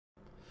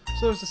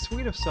So there's a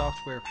suite of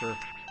software for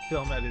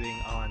film editing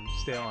on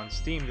sale on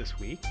Steam this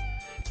week,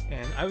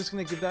 and I was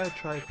going to give that a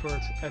try for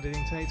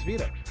editing tonight's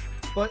Vita.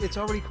 But it's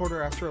already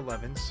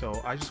 11:15,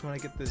 so I just want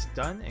to get this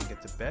done and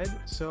get to bed,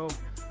 so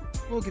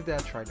we'll give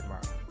that a try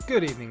tomorrow.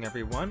 Good evening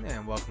everyone,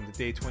 and welcome to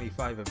day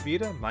 25 of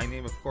Vita. My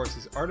name of course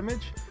is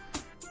Artimage,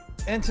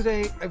 and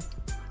today I've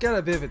got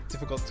a bit of a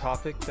difficult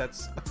topic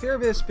that's a fair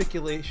bit of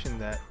speculation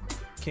that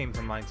came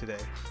to mind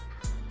today.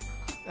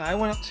 I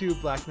went up to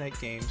Black Knight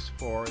Games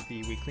for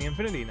the weekly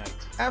Infinity Night.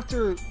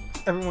 After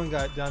everyone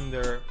got done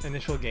their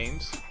initial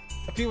games,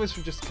 a few of us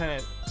were just kind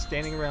of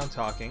standing around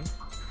talking,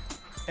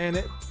 and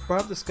it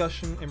brought up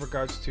discussion in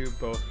regards to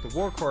both the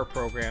War Corps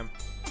program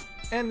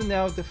and the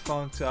now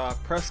defunct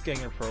Press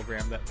Ganger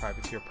program that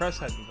Privateer Press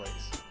had in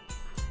place.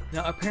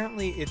 Now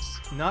apparently it's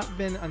not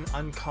been an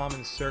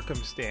uncommon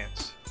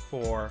circumstance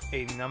for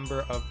a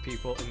number of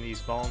people in these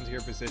volunteer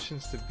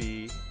positions to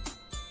be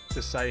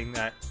deciding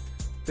that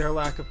their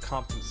lack of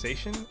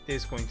compensation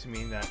is going to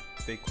mean that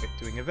they quit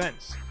doing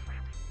events,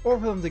 or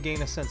for them to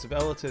gain a sense of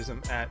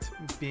elitism at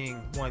being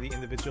one of the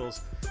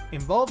individuals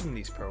involved in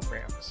these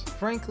programs.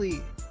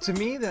 Frankly, to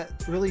me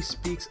that really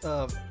speaks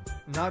of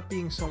not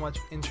being so much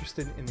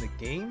interested in the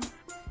game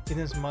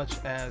in as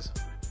much as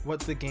what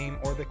the game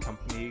or the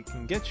company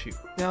can get you.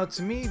 Now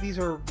to me these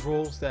are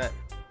roles that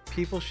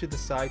people should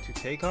decide to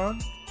take on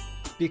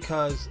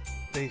because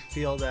they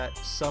feel that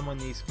someone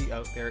needs to be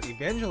out there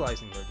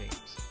evangelizing their games.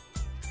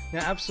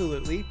 Now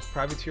absolutely,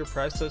 Privateer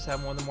Press does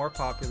have one of the more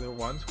popular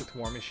ones with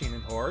War Machine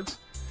and Hordes,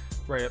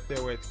 right up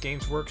there with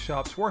Games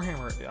Workshop's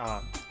Warhammer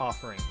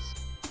offerings.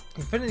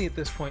 Infinity at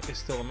this point is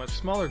still a much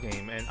smaller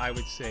game, and I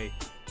would say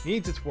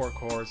needs its War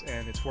Corps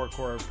and its War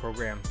Corps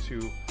program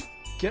to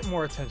get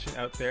more attention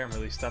out there and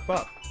really step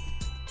up.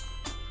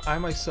 I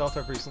myself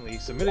have recently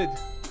submitted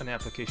an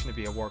application to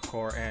be a War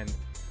Corps, and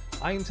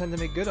I intend to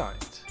make good on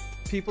it.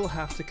 People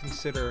have to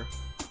consider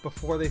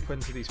before they put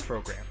into these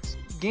programs.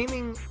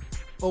 Gaming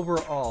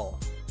overall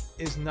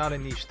is not a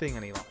niche thing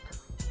any longer.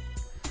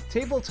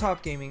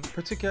 Tabletop gaming,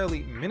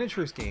 particularly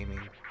miniatures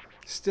gaming,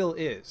 still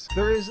is.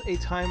 There is a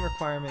time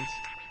requirement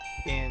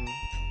in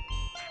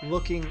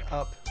looking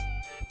up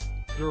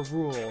your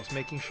rules,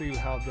 making sure you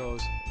have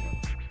those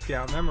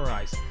down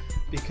memorized,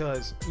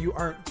 because you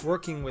aren't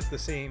working with the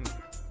same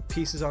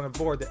pieces on a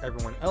board that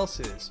everyone else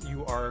is.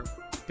 You are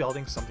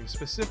building something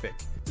specific.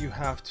 You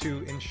have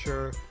to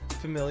ensure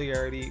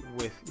familiarity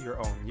with your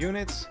own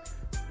units,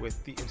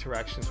 with the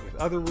interactions with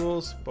other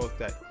rules, both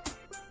that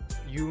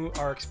you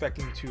are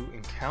expecting to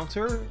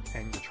encounter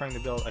and you're trying to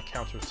build a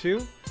counter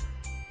to,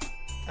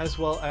 as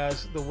well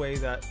as the way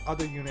that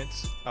other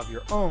units of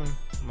your own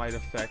might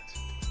affect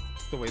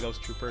the way those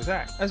troopers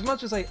act. As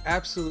much as I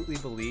absolutely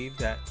believe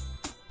that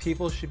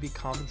people should be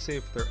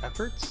compensated for their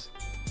efforts,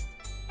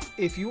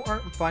 if you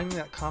aren't finding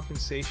that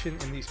compensation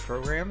in these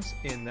programs,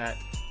 in that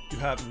you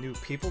have new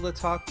people to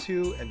talk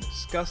to and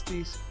discuss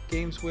these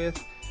games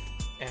with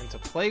and to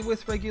play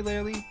with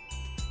regularly,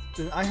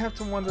 then I have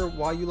to wonder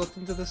why you looked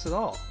into this at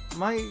all.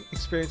 My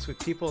experience with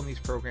people in these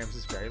programs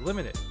is very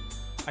limited.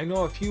 I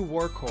know a few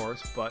War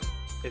Corps, but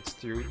it's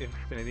through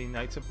Infinity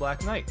Knights of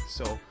Black Knight,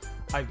 so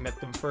I've met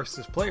them first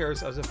as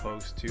players as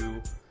opposed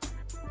to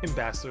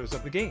ambassadors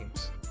of the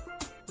games.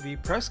 The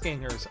Press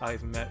Gangers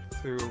I've met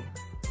through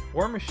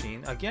War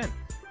Machine, again,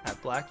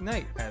 at Black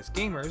Knight, as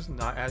gamers,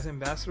 not as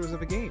ambassadors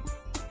of a game.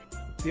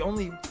 The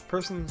only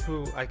person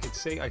who I could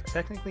say I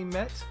technically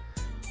met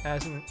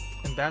as an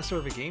ambassador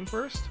of a game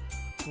first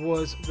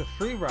was the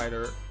Free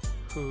Rider,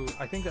 who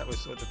I think that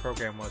was what the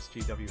program was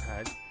GW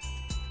had.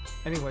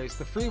 Anyways,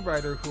 the Free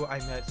Rider who I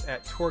met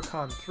at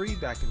TourCon 3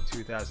 back in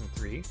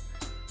 2003,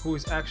 who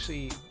was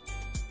actually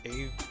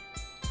a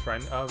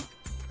friend of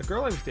a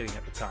girl I was dating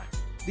at the time.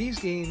 These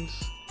games,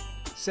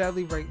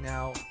 sadly right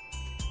now,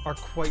 are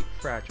quite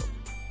fragile.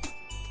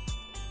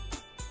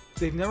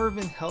 They've never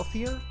been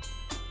healthier,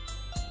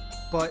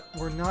 but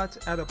we're not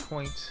at a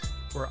point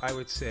where I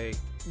would say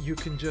you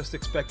can just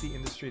expect the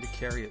industry to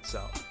carry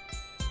itself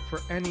for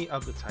any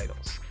of the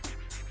titles.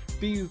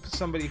 Be you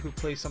somebody who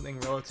plays something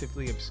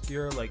relatively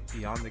obscure like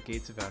Beyond the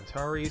Gates of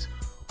Antares,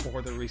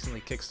 or the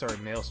recently kickstarted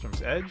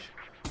Maelstrom's Edge,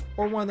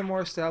 or one of the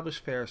more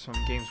established fares from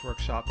Games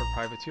Workshop or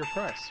Privateer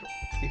Press.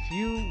 If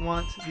you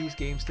want these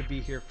games to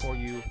be here for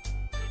you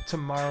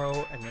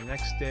tomorrow and the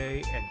next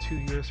day and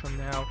 2 years from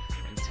now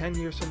and 10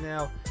 years from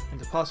now, and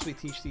to possibly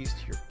teach these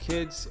to your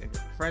kids and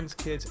your friends'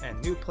 kids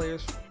and new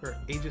players for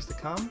ages to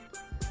come,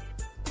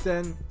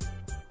 then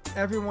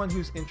everyone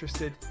who's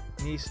interested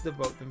needs to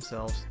devote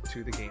themselves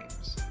to the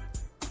games.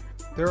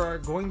 There are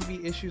going to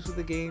be issues with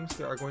the games,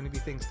 there are going to be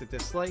things to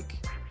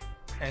dislike,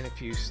 and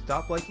if you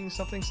stop liking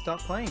something, stop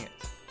playing it.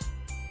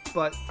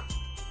 But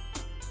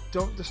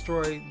don't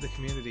destroy the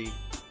community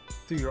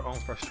through your own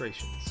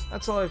frustrations.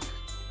 That's all I've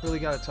really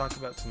got to talk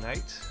about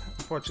tonight.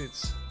 Unfortunately,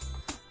 it's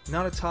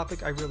not a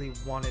topic I really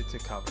wanted to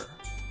cover,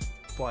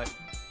 but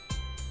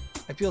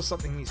I feel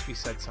something needs to be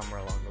said somewhere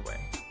along the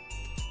way.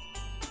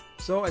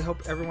 So I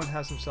hope everyone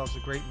has themselves a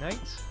great night.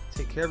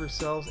 Take care of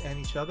yourselves and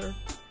each other,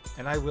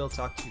 and I will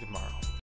talk to you tomorrow.